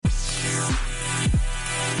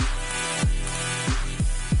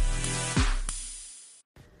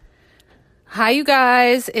Hi, you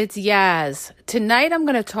guys. It's Yaz. Tonight I'm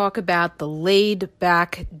going to talk about the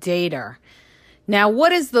laid-back dater. Now,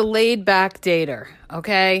 what is the laid-back dater?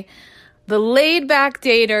 Okay? The laid-back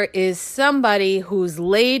dater is somebody who's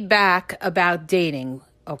laid back about dating.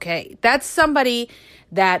 Okay? That's somebody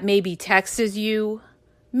that maybe texts you,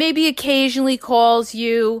 maybe occasionally calls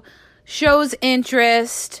you, shows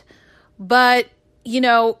interest, but,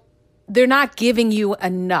 they're not giving you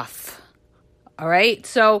enough. All right?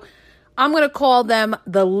 So I'm going to call them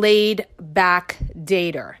the laid-back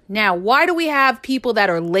dater. Now, why do we have people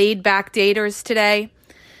that are laid-back daters today?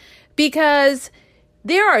 Because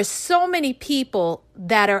there are so many people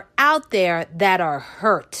that are out there that are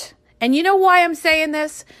hurt. And you know why I'm saying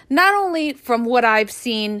this? Not only from what I've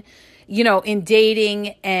seen, in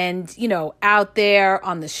dating and, out there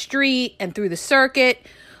on the street and through the circuit,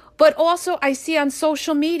 but also I see on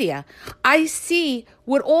social media. I see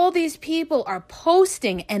what all these people are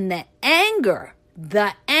posting and the anger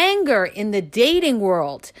in the dating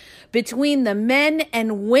world between the men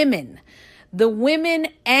and women. The women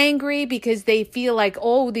angry because they feel like,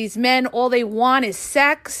 these men, all they want is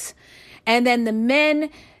sex. And then the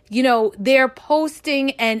men, they're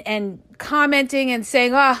posting and commenting and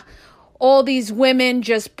saying, all these women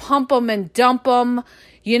just pump them and dump them.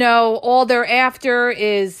 All they're after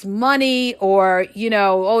is money or,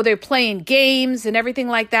 they're playing games and everything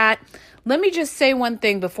like that. Let me just say one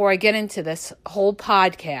thing before I get into this whole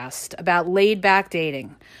podcast about laid back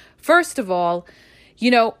dating. First of all,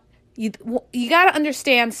 you got to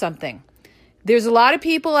understand something. There's a lot of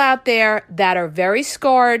people out there that are very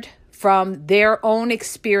scarred from their own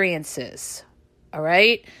experiences. All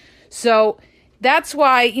right. So that's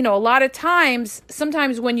why, a lot of times,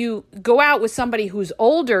 sometimes when you go out with somebody who's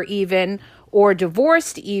older even or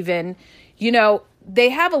divorced even, they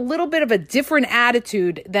have a little bit of a different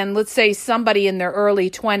attitude than, let's say, somebody in their early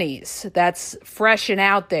 20s that's fresh and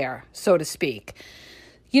out there, so to speak.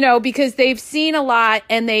 Because they've seen a lot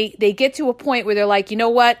and they get to a point where they're like, you know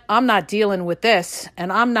what, I'm not dealing with this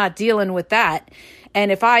and I'm not dealing with that.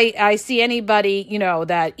 And if I see anybody,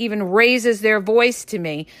 that even raises their voice to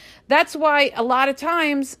me, that's why a lot of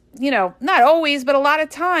times, not always, but a lot of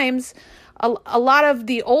times, a lot of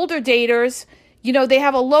the older daters, they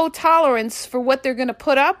have a low tolerance for what they're going to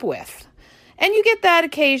put up with. And you get that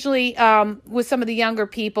occasionally with some of the younger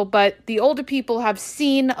people, but the older people have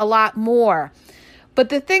seen a lot more. But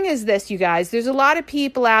the thing is this, you guys, there's a lot of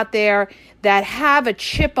people out there that have a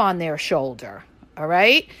chip on their shoulder, all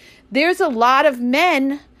right? There's a lot of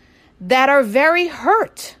men that are very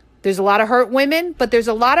hurt. There's a lot of hurt women, but there's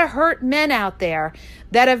a lot of hurt men out there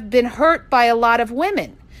that have been hurt by a lot of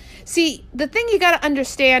women. See, the thing you got to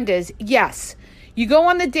understand is, yes, you go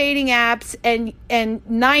on the dating apps and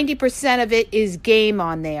 90% of it is game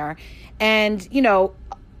on there. And,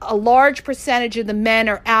 a large percentage of the men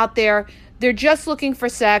are out there. They're just looking for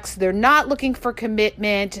sex. They're not looking for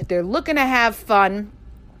commitment. They're looking to have fun.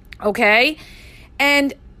 Okay?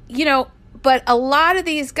 And, but a lot of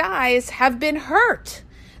these guys have been hurt.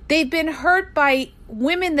 They've been hurt by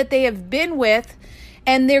women that they have been with,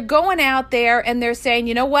 and they're going out there and they're saying,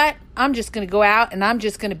 you know what? I'm just going to go out and I'm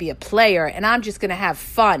just going to be a player and I'm just going to have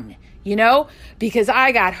fun, because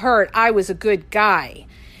I got hurt. I was a good guy.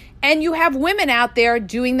 And you have women out there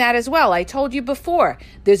doing that as well. I told you before,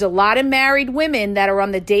 there's a lot of married women that are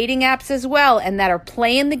on the dating apps as well and that are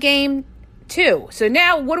playing the game too. So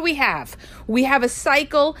now what do we have? We have a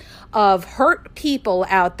cycle of hurt people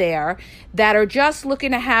out there that are just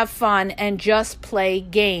looking to have fun and just play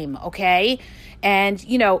game, okay? And,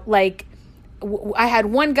 I had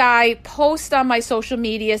one guy post on my social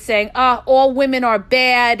media saying, all women are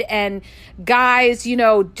bad and guys,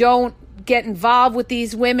 don't get involved with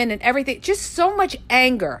these women and everything. Just so much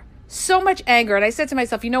anger. And I said to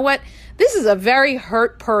myself, you know what? This is a very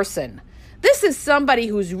hurt person. This is somebody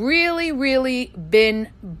who's really, really been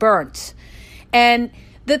burnt. And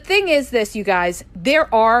the thing is this, you guys,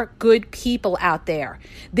 there are good people out there.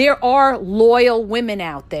 There are loyal women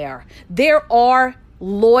out there. There are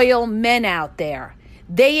loyal men out there.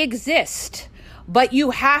 They exist, but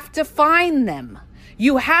you have to find them.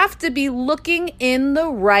 You have to be looking in the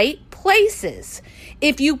right places.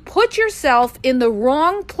 If you put yourself in the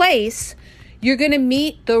wrong place, you're going to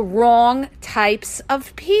meet the wrong types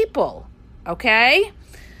of people. Okay?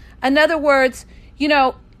 In other words, you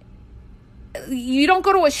don't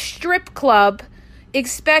go to a strip club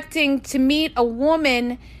expecting to meet a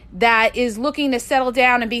woman that is looking to settle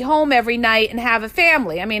down and be home every night and have a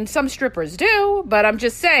family. I mean, some strippers do, but I'm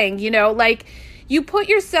just saying, you put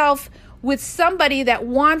yourself with somebody that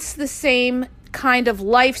wants the same kind of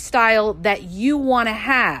lifestyle that you want to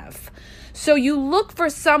have. So you look for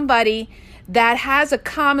somebody that has a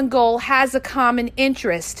common goal, has a common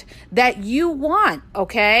interest that you want,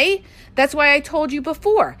 okay? That's why I told you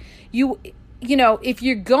before. You know, if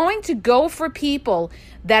you're going to go for people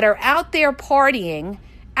that are out there partying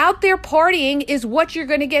is what you're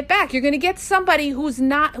going to get back. You're going to get somebody who's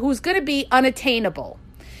going to be unattainable.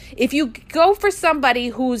 If you go for somebody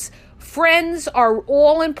whose friends are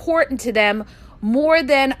all important to them more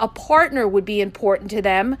than a partner would be important to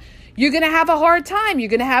them, you're going to have a hard time. You're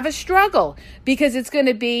going to have a struggle because it's going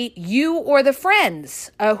to be you or the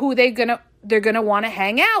friends who they're going to want to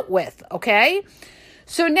hang out with, okay?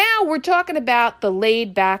 So now we're talking about the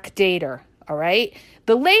laid-back dater, all right?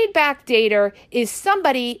 The laid-back dater is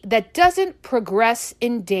somebody that doesn't progress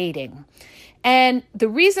in dating. And the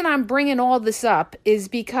reason I'm bringing all this up is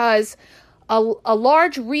because a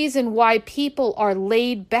large reason why people are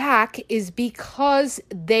laid back is because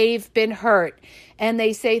they've been hurt. And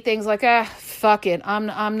they say things like, fuck it,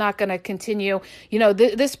 I'm not going to continue. You know,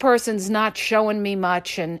 this person's not showing me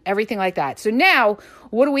much and everything like that. So now,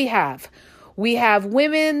 what do we have? We have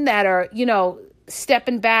women that are, you know,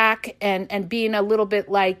 stepping back and being a little bit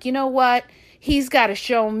like, you know what? He's got to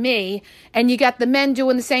show me. And you got the men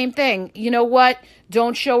doing the same thing. You know what?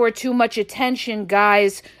 Don't show her too much attention,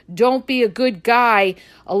 guys. Don't be a good guy.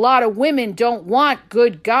 A lot of women don't want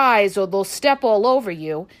good guys or they'll step all over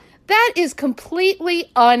you. That is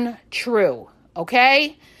completely untrue,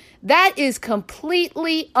 okay? That is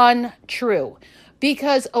completely untrue.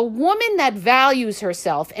 Because a woman that values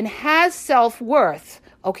herself and has self-worth,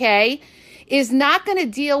 okay, is not going to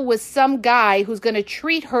deal with some guy who's going to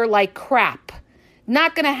treat her like crap.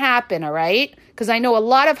 Not going to happen, all right? Because I know a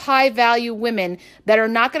lot of high-value women that are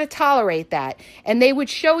not going to tolerate that. And they would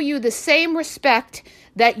show you the same respect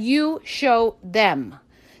that you show them.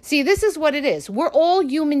 See, this is what it is. We're all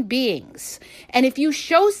human beings. And if you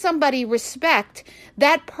show somebody respect,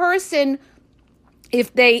 that person,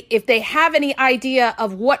 if they have any idea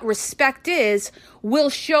of what respect is, will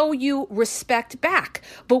show you respect back.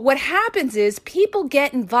 But what happens is people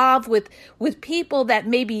get involved with people that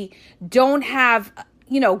maybe don't have,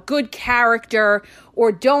 you know, good character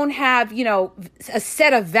or don't have, you know, a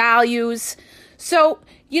set of values. So,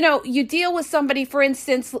 you know, you deal with somebody, for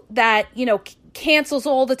instance, that, you know, cancels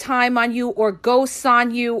all the time on you or ghosts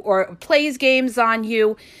on you or plays games on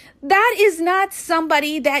you. That is not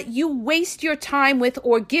somebody that you waste your time with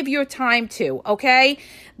or give your time to, okay?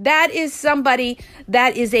 That is somebody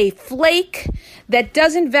that is a flake that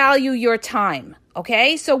doesn't value your time,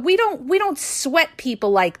 okay? So we don't sweat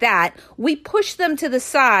people like that. We push them to the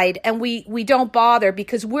side and we don't bother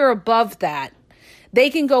because we're above that. They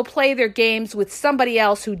can go play their games with somebody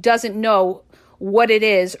else who doesn't know what it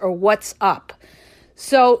is or what's up.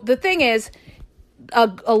 So the thing is, a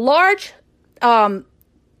large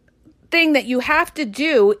thing that you have to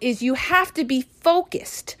do is you have to be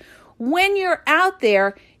focused. When you're out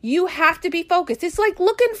there, you have to be focused. It's like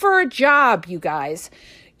looking for a job, you guys.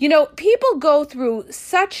 You know, people go through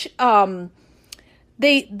such, they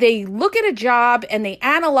look at a job and they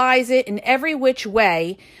analyze it in every which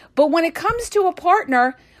way. But when it comes to a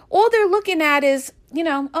partner, all they're looking at is, you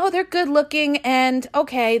know, oh, they're good looking and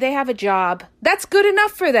okay, they have a job. That's good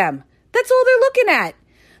enough for them. That's all they're looking at.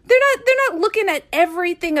 They're not looking at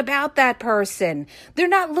everything about that person. They're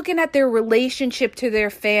not looking at their relationship to their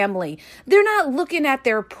family. They're not looking at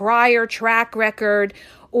their prior track record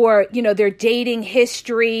or, you know, their dating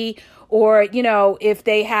history or, you know, if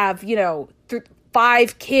they have, you know,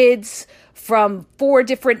 5 kids from 4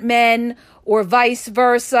 different men or vice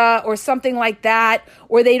versa or something like that,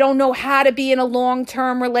 or they don't know how to be in a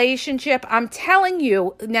long-term relationship. I'm telling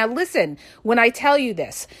you, now listen, when I tell you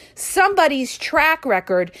this, somebody's track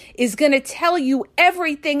record is going to tell you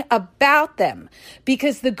everything about them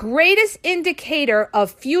because the greatest indicator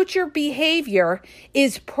of future behavior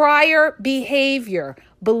is prior behavior.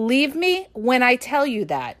 Believe me when I tell you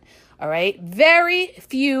that, all right? Very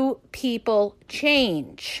few people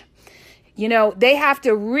change. You know, they have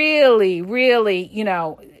to really, really, you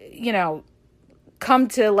know, come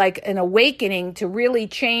to like an awakening to really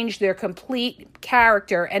change their complete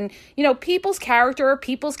character. And, you know, people's character are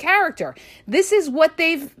people's character. This is what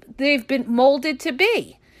they've been molded to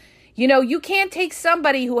be. You know, you can't take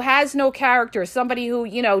somebody who has no character, somebody who,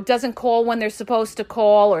 you know, doesn't call when they're supposed to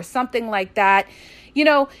call or something like that. You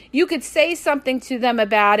know, you could say something to them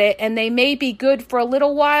about it and they may be good for a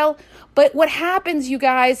little while, but what happens, you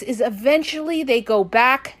guys, is eventually they go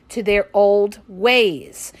back to their old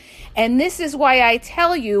ways. And this is why I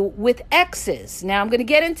tell you with exes. Now, I'm going to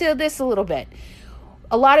get into this a little bit.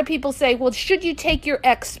 A lot of people say, well, should you take your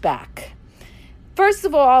ex back? First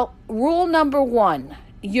of all, rule number 1,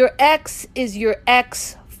 your ex is your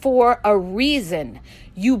ex for a reason.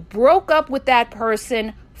 You broke up with that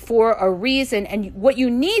person for a reason. And what you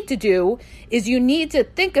need to do is you need to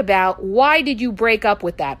think about, why did you break up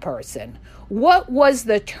with that person? What was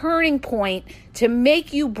the turning point to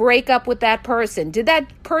make you break up with that person? Did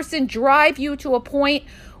that person drive you to a point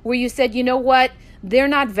where you said, you know what? They're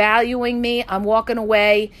not valuing me. I'm walking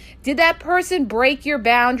away. Did that person break your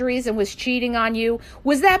boundaries and was cheating on you?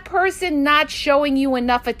 Was that person not showing you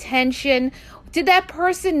enough attention? Did that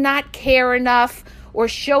person not care enough or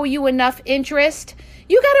show you enough interest?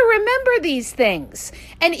 You got to remember these things.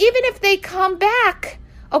 And even if they come back,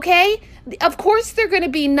 okay, of course they're going to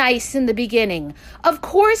be nice in the beginning. Of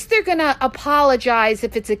course they're going to apologize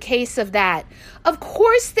if it's a case of that. Of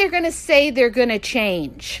course they're going to say they're going to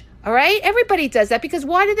change. All right? Everybody does that, because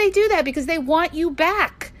why do they do that? Because they want you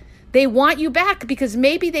back. They want you back because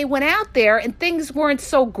maybe they went out there and things weren't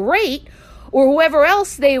so great, or whoever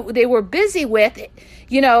else they were busy with,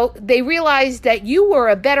 you know, they realized that you were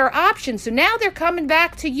a better option. So now they're coming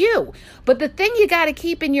back to you. But the thing you got to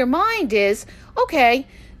keep in your mind is, okay,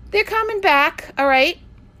 they're coming back, all right?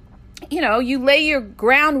 You know, you lay your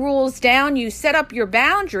ground rules down, you set up your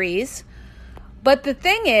boundaries. But the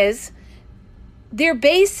thing is, their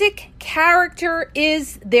basic character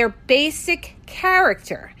is their basic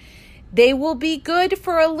character. They will be good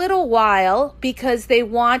for a little while because they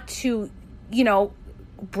want to, you know,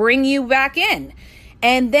 bring you back in.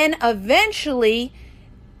 And then eventually,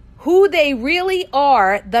 who they really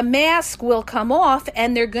are, the mask will come off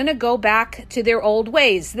and they're going to go back to their old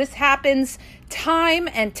ways. This happens time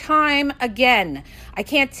and time again. I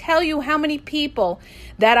can't tell you how many people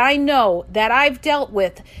that I know, that I've dealt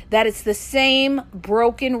with, that it's the same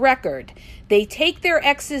broken record. They take their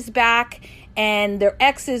exes back and their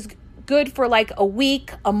ex is good for like a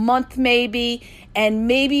week, a month maybe, and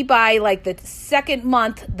maybe by like the second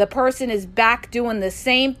month, the person is back doing the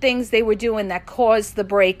same things they were doing that caused the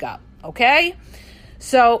breakup, okay?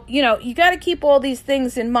 So, you know, you got to keep all these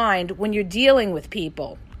things in mind when you're dealing with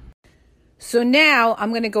people. So now I'm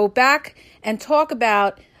going to go back and talk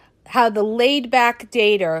about how the laid-back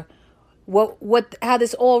dater, how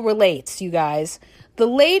this all relates, you guys. The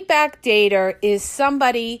laid-back dater is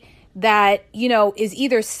somebody that, you know, is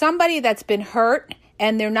either somebody that's been hurt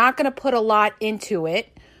and they're not going to put a lot into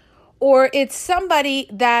it, or it's somebody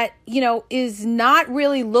that, you know, is not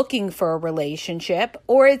really looking for a relationship,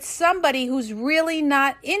 or it's somebody who's really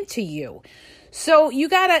not into you. So you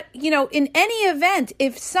got to, you know, in any event,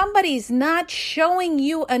 if somebody's not showing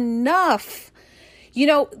you enough, you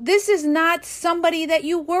know, this is not somebody that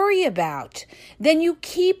you worry about. Then you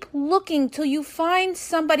keep looking till you find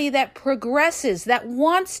somebody that progresses, that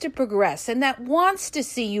wants to progress, and that wants to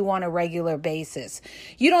see you on a regular basis.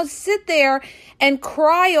 You don't sit there and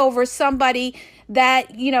cry over somebody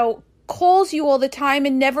that, you know, calls you all the time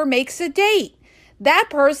and never makes a date. That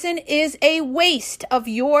person is a waste of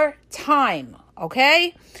your time,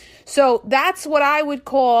 okay? So that's what I would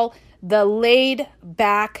call the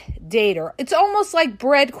laid-back dater. It's almost like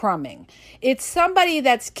breadcrumbing. It's somebody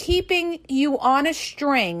that's keeping you on a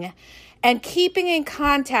string and keeping in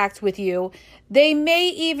contact with you. They may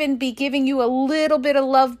even be giving you a little bit of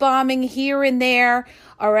love bombing here and there,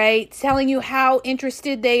 all right, telling you how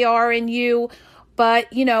interested they are in you.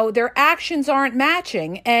 But, you know, their actions aren't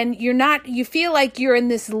matching, and you feel like you're in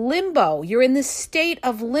this limbo. You're in this state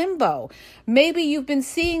of limbo. Maybe you've been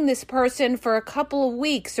seeing this person for a couple of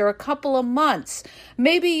weeks or a couple of months.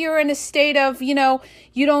 Maybe you're in a state of, you know,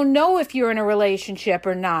 you don't know if you're in a relationship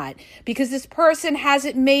or not because this person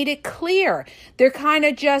hasn't made it clear. They're kind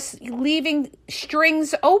of just leaving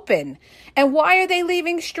strings open. And why are they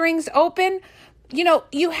leaving strings open? You know,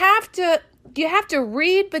 you have to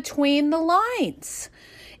read between the lines.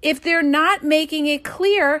 If they're not making it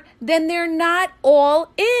clear, then they're not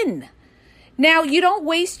all in. Now, you don't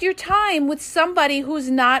waste your time with somebody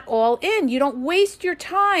who's not all in. You don't waste your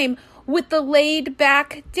time with the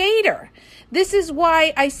laid-back dater. This is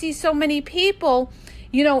why I see so many people,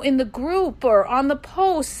 you know, in the group or on the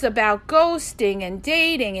posts about ghosting and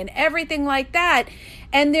dating and everything like that,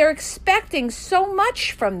 and they're expecting so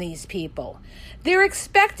much from these people. They're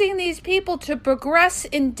expecting these people to progress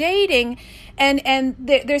in dating, and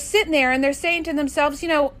they're sitting there and they're saying to themselves, you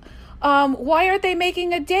know, why aren't they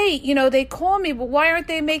making a date? You know, they call me, but why aren't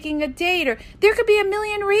they making a date? Or there could be a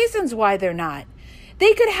million reasons why they're not.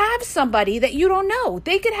 They could have somebody that you don't know.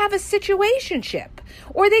 They could have a situationship,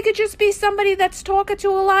 or they could just be somebody that's talking to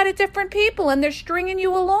a lot of different people and they're stringing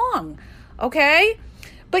you along, okay?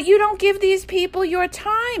 But you don't give these people your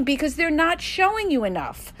time because they're not showing you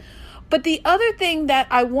enough. But the other thing that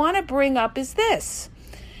I want to bring up is this.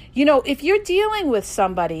 You know, if you're dealing with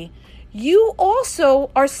somebody, you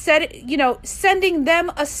also are sending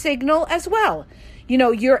them a signal as well.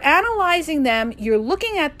 You're analyzing them, you're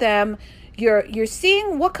looking at them, you're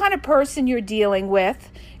seeing what kind of person you're dealing with.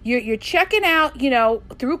 You're checking out,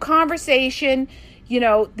 through conversation,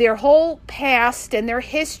 their whole past and their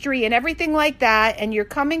history and everything like that. And you're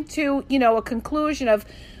coming to, a conclusion of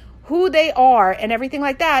who they are and everything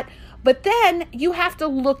like that. But then you have to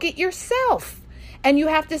look at yourself and you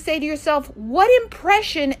have to say to yourself, what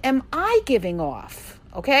impression am I giving off?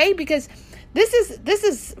 Okay? Because this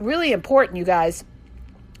is really important, you guys.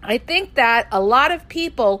 I think that a lot of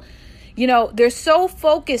people, they're so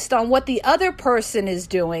focused on what the other person is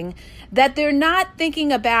doing that they're not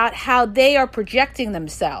thinking about how they are projecting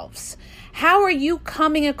themselves. How are you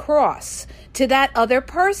coming across to that other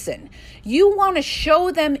person? You want to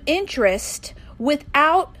show them interest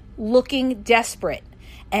without looking desperate.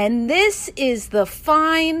 And this is the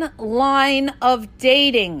fine line of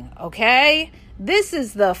dating, okay? This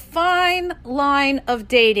is the fine line of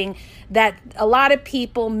dating that a lot of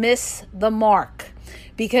people miss the mark.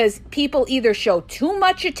 Because people either show too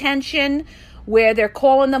much attention where they're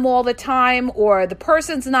calling them all the time, or the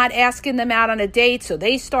person's not asking them out on a date, so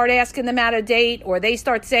they start asking them out a date, or they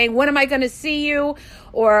start saying, when am I going to see you?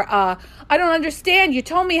 Or, I don't understand. You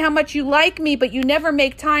told me how much you like me, but you never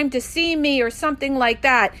make time to see me, or something like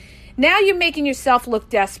that. Now you're making yourself look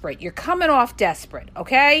desperate. You're coming off desperate,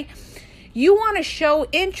 okay? You want to show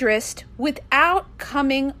interest without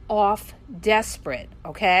coming off desperate,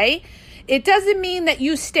 okay? It doesn't mean that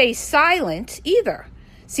you stay silent either.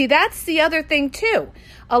 See, that's the other thing too.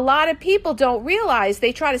 A lot of people don't realize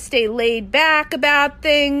they try to stay laid back about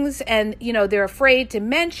things and, they're afraid to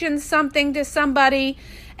mention something to somebody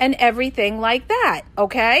and everything like that,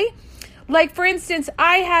 okay? Like, for instance,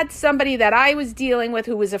 I had somebody that I was dealing with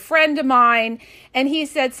who was a friend of mine, and he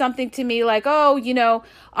said something to me like, oh,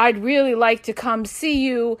 I'd really like to come see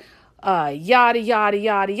you, yada, yada,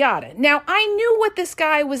 yada, yada. Now, I knew what this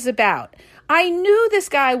guy was about. I knew this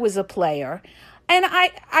guy was a player. And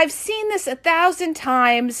I've seen this 1,000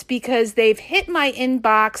 times because they've hit my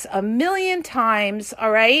inbox 1,000,000 times,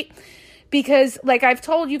 all right? Because, like I've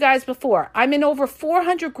told you guys before, I'm in over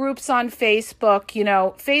 400 groups on Facebook.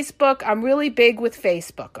 Facebook, I'm really big with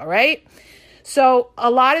Facebook, all right? So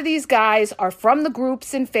a lot of these guys are from the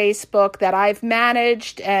groups in Facebook that I've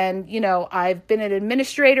managed, and, I've been an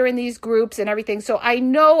administrator in these groups and everything. So I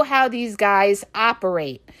know how these guys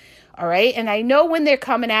operate, all right? And I know when they're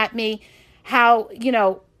coming at me, how,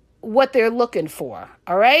 what they're looking for,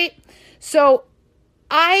 all right? So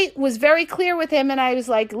I was very clear with him, and I was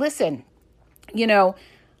like, listen,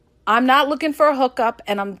 I'm not looking for a hookup,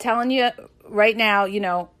 and I'm telling you right now,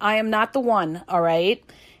 I am not the one, all right?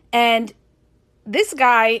 And this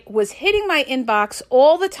guy was hitting my inbox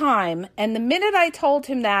all the time, and the minute I told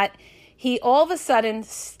him that, he all of a sudden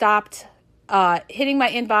stopped hitting my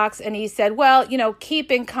inbox, and he said, well,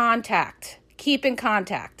 keep in contact.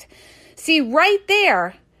 See, right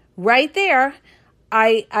there,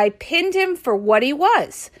 I pinned him for what he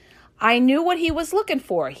was. I knew what he was looking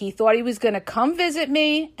for. He thought he was going to come visit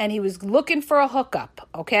me, and he was looking for a hookup,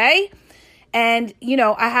 okay? And,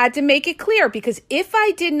 I had to make it clear, because if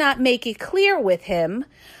I did not make it clear with him,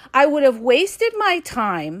 I would have wasted my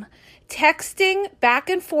time texting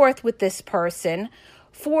back and forth with this person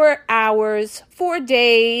for hours, for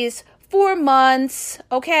days, for months,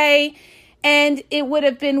 okay? And it would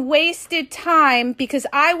have been wasted time, because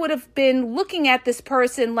I would have been looking at this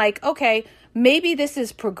person like, okay, maybe this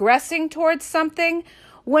is progressing towards something,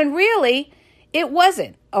 when really it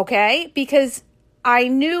wasn't, okay? Because I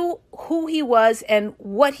knew who he was and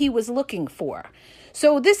what he was looking for.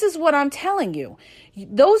 So this is what I'm telling you.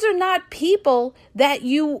 Those are not people that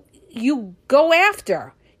you go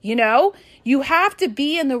after. You have to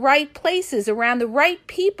be in the right places around the right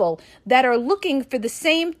people that are looking for the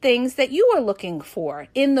same things that you are looking for,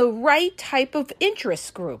 in the right type of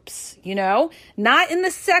interest groups, not in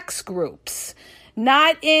the sex groups,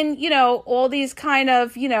 not in, all these kind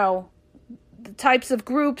of, types of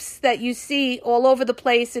groups that you see all over the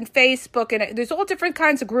place in Facebook. And there's all different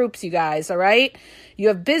kinds of groups, you guys, all right? You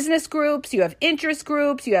have business groups, you have interest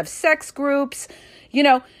groups, you have sex groups,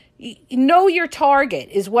 Know your target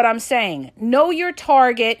is what I'm saying. Know your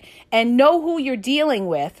target and know who you're dealing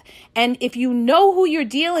with. And if you know who you're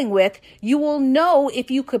dealing with, you will know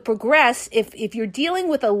if you could progress. If you're dealing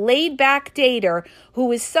with a laid back dater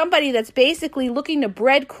who is somebody that's basically looking to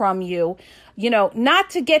breadcrumb you,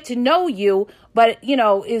 not to get to know you, but,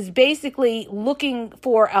 is basically looking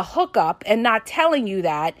for a hookup and not telling you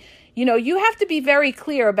that, you have to be very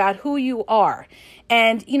clear about who you are.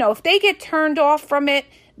 And, if they get turned off from it,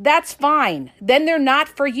 that's fine. Then they're not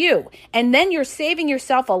for you. And then you're saving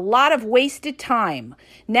yourself a lot of wasted time.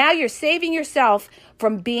 Now you're saving yourself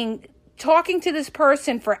from talking to this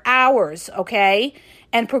person for hours, okay?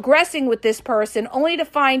 And progressing with this person only to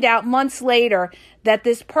find out months later that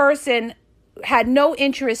this person had no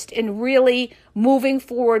interest in really moving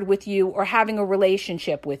forward with you or having a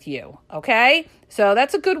relationship with you, okay? So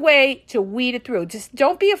that's a good way to weed it through. Just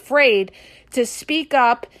don't be afraid to speak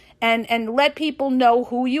up and let people know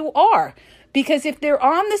who you are. Because if they're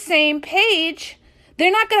on the same page,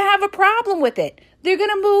 they're not going to have a problem with it. They're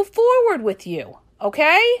going to move forward with you,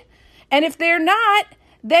 okay? And if they're not,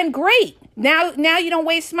 then great. Now you don't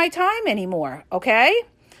waste my time anymore, okay?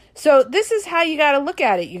 So this is how you got to look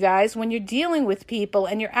at it, you guys, when you're dealing with people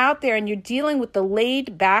and you're out there and you're dealing with the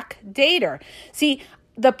laid-back dater. See,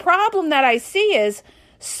 the problem that I see is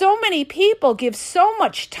so many people give so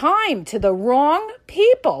much time to the wrong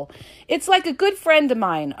people. It's like a good friend of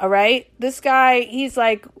mine, all right? This guy, he's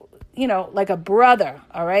like, like a brother,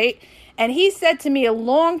 all right? And he said to me a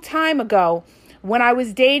long time ago, when I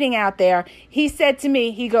was dating out there, he said to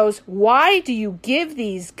me, he goes, why do you give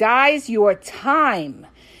these guys your time?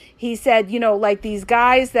 He said, like these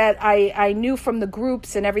guys that I knew from the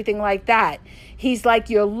groups and everything like that. He's like,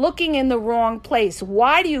 you're looking in the wrong place.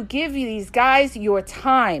 Why do you give these guys your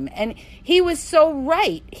time? And he was so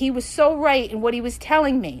right. He was so right in what he was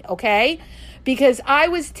telling me, okay? Because I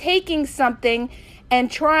was taking something and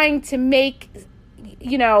trying to make,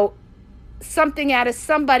 something out of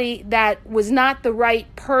somebody that was not the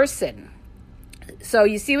right person. So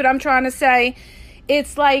you see what I'm trying to say?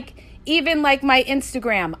 It's like, even like my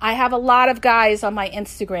Instagram, I have a lot of guys on my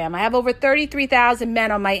Instagram. I have over 33,000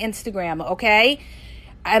 men on my Instagram, okay?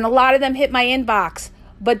 And a lot of them hit my inbox.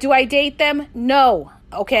 But do I date them? No,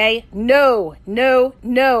 okay? No.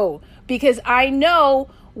 Because I know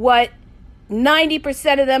what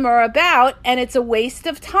 90% of them are about, and it's a waste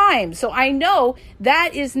of time. So I know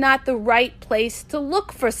that is not the right place to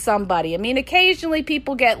look for somebody. I mean, occasionally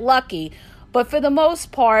people get lucky, but for the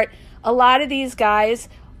most part, a lot of these guys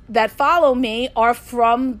that follow me are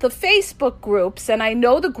from the Facebook groups, and I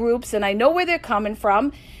know the groups, and I know where they're coming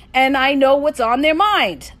from, and I know what's on their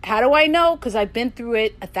mind. How do I know? Because I've been through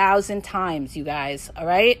it 1,000 times, you guys, all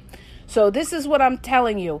right? So this is what I'm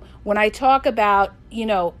telling you when I talk about,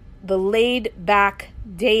 the laid-back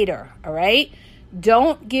dater, all right?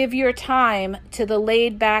 Don't give your time to the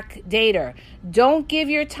laid-back dater. Don't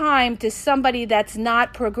give your time to somebody that's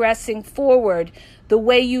not progressing forward the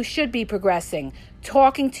way you should be progressing,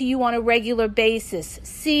 talking to you on a regular basis,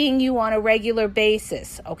 seeing you on a regular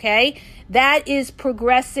basis, okay? That is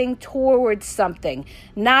progressing towards something,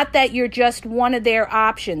 not that you're just one of their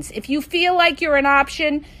options. If you feel like you're an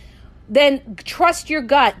option, then trust your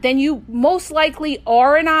gut. Then you most likely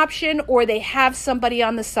are an option, or they have somebody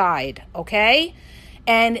on the side, okay?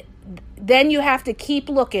 And then you have to keep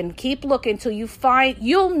looking till you find,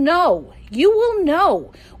 you will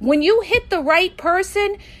know. When you hit the right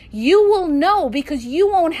person, you will know, because you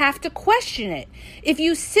won't have to question it. If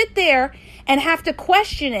you sit there and have to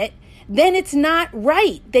question it, then it's not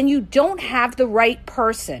right. Then you don't have the right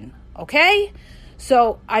person, okay?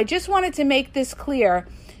 So I just wanted to make this clear,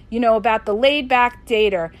 about the laid-back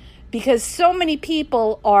dater, because so many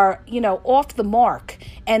people are, off the mark,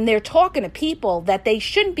 and they're talking to people that they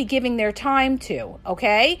shouldn't be giving their time to,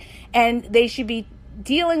 okay? And they should be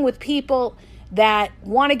dealing with people that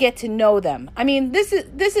want to get to know them. I mean, this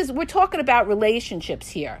is we're talking about relationships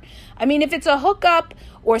here. I mean, if it's a hookup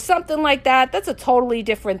or something like that, that's a totally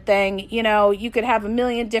different thing. You could have a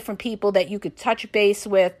million different people that you could touch base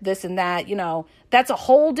with, this and that, that's a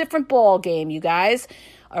whole different ball game, you guys.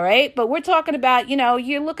 All right. But we're talking about,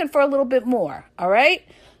 you're looking for a little bit more. All right.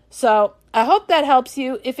 So I hope that helps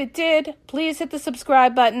you. If it did, please hit the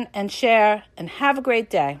subscribe button and share, and have a great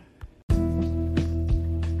day.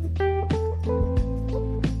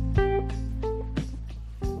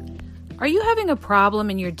 Are you having a problem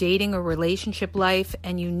in your dating or relationship life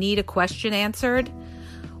and you need a question answered?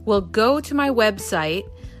 Well, go to my website.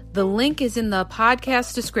 The link is in the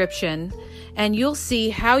podcast description, and you'll see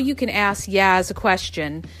how you can ask Yaz a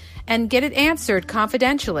question and get it answered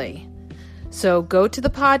confidentially. So go to the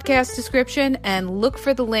podcast description and look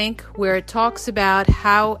for the link where it talks about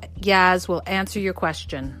how Yaz will answer your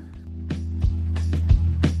question.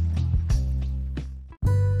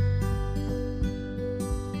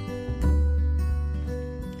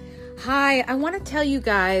 Hi, I want to tell you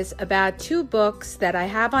guys about 2 books that I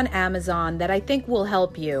have on Amazon that I think will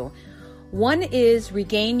help you. One is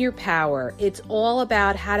Regain Your Power. It's all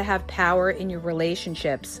about how to have power in your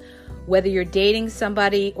relationships, whether you're dating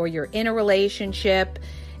somebody or you're in a relationship.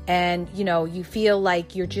 and you feel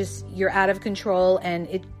like you're out of control, and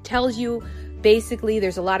it tells you basically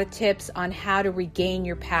there's a lot of tips on how to regain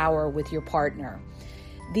your power with your partner.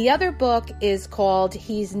 The other book is called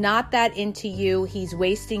He's Not That Into You, He's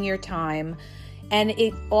Wasting Your Time. And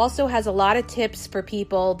it also has a lot of tips for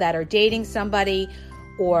people that are dating somebody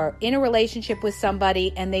or in a relationship with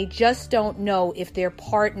somebody and they just don't know if their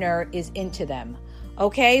partner is into them.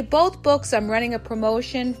 Okay, both books, I'm running a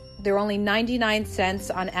promotion. They're only 99 cents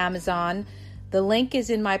on Amazon. The link is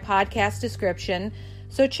in my podcast description.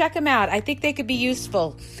 So check them out. I think they could be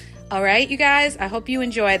useful. All right, you guys, I hope you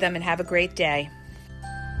enjoy them and have a great day.